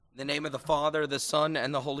In the name of the Father, the Son,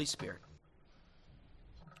 and the Holy Spirit.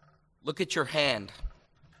 Look at your hand.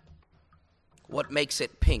 What makes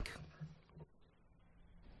it pink?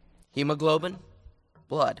 Hemoglobin?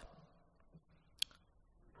 Blood.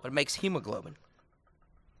 What makes hemoglobin?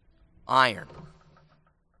 Iron.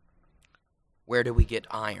 Where do we get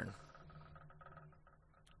iron?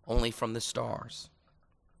 Only from the stars.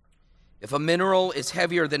 If a mineral is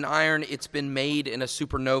heavier than iron, it's been made in a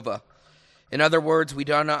supernova. In other words, we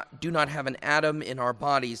do not have an atom in our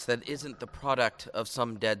bodies that isn't the product of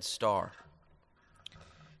some dead star.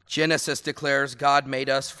 Genesis declares God made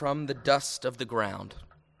us from the dust of the ground,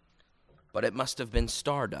 but it must have been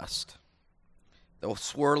stardust, the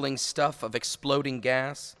swirling stuff of exploding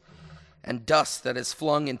gas and dust that is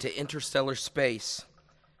flung into interstellar space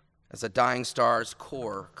as a dying star's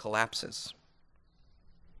core collapses.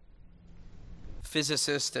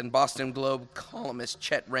 Physicist and Boston Globe columnist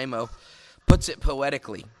Chet Ramo puts it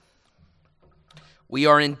poetically. We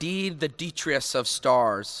are indeed the detritus of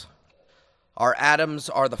stars. Our atoms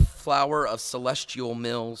are the flour of celestial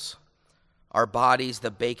mills. Our bodies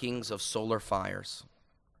the bakings of solar fires.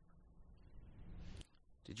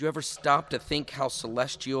 Did you ever stop to think how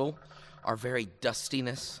celestial our very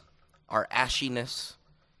dustiness, our ashiness,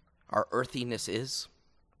 our earthiness is?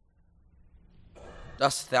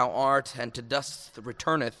 Dust thou art, and to dust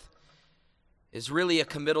returneth, is really a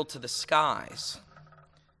committal to the skies,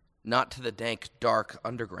 not to the dank, dark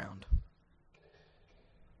underground.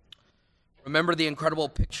 Remember the incredible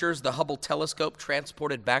pictures the Hubble telescope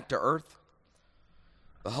transported back to Earth?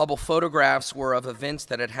 The Hubble photographs were of events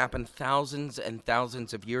that had happened thousands and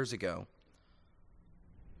thousands of years ago.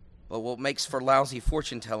 But what makes for lousy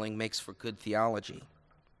fortune-telling makes for good theology.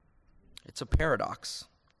 It's a paradox.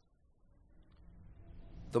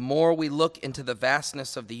 The more we look into the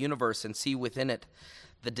vastness of the universe and see within it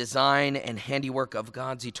the design and handiwork of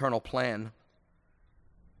God's eternal plan,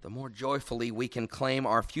 the more joyfully we can claim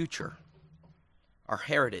our future, our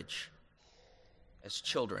heritage, as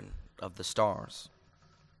children of the stars.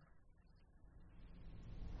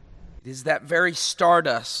 It is that very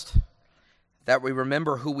stardust that we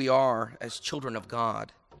remember who we are as children of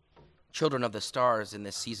God, children of the stars in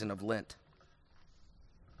this season of Lent.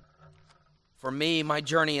 For me, my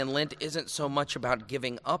journey in Lent isn't so much about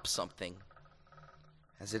giving up something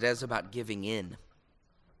as it is about giving in.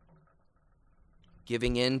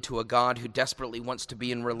 Giving in to a God who desperately wants to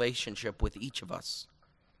be in relationship with each of us.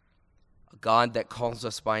 A God that calls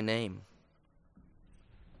us by name.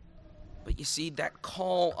 But you see, that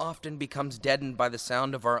call often becomes deadened by the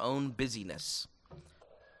sound of our own busyness.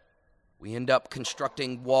 We end up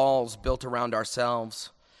constructing walls built around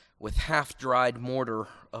ourselves with half-dried mortar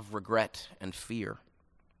of regret and fear.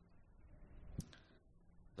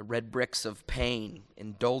 The red bricks of pain,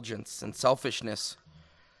 indulgence, and selfishness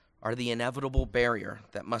are the inevitable barrier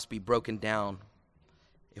that must be broken down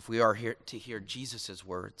if we are here to hear Jesus'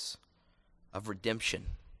 words of redemption,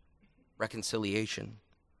 reconciliation,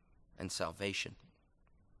 and salvation.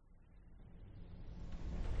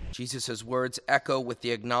 Jesus' words echo with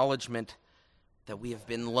the acknowledgement that we have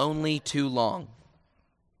been lonely too long,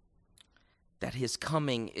 that his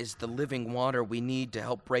coming is the living water we need to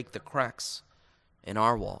help break the cracks in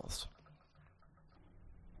our walls.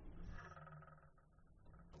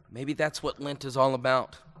 Maybe that's what Lent is all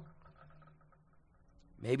about.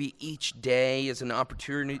 Maybe each day is an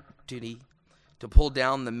opportunity to pull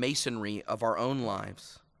down the masonry of our own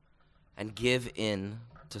lives and give in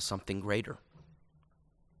to something greater.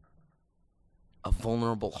 A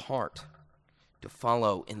vulnerable heart to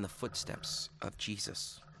follow in the footsteps of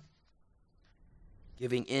Jesus.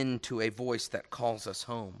 Giving in to a voice that calls us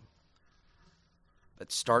home,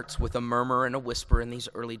 that starts with a murmur and a whisper in these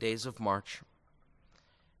early days of March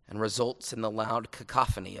and results in the loud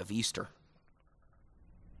cacophony of Easter.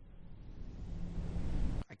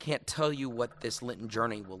 I can't tell you what this Lenten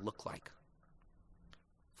journey will look like.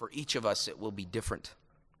 For each of us, it will be different.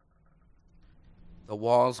 The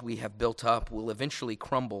walls we have built up will eventually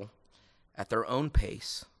crumble at their own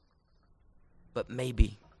pace, but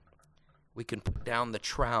maybe we can put down the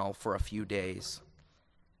trowel for a few days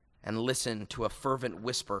and listen to a fervent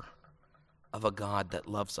whisper of a God that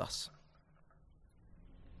loves us.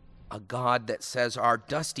 A God that says our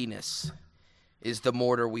dustiness is the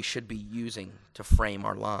mortar we should be using to frame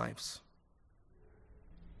our lives.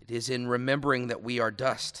 It is in remembering that we are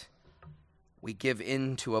dust, we give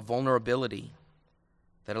in to a vulnerability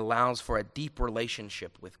that allows for a deep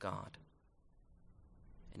relationship with God.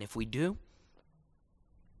 And if we do,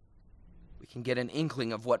 we can get an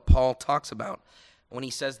inkling of what Paul talks about when he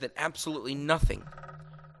says that absolutely nothing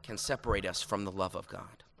can separate us from the love of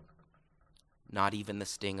God. not even the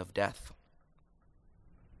sting of death.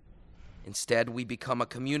 Instead, we become a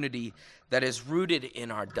community that is rooted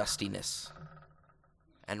in our dustiness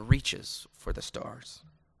and reaches for the stars.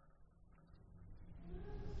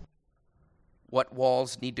 What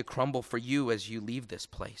walls need to crumble for you as you leave this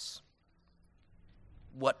place?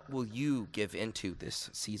 What will you give into this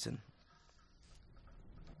season?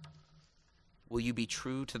 Will you be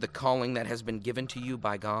true to the calling that has been given to you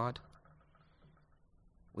by God?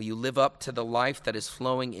 Will you live up to the life that is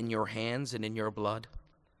flowing in your hands and in your blood?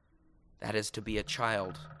 That is to be a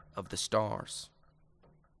child of the stars.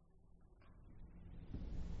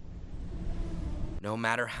 No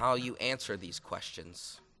matter how you answer these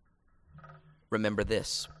questions, remember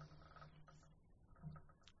this: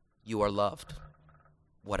 you are loved.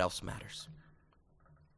 What else matters?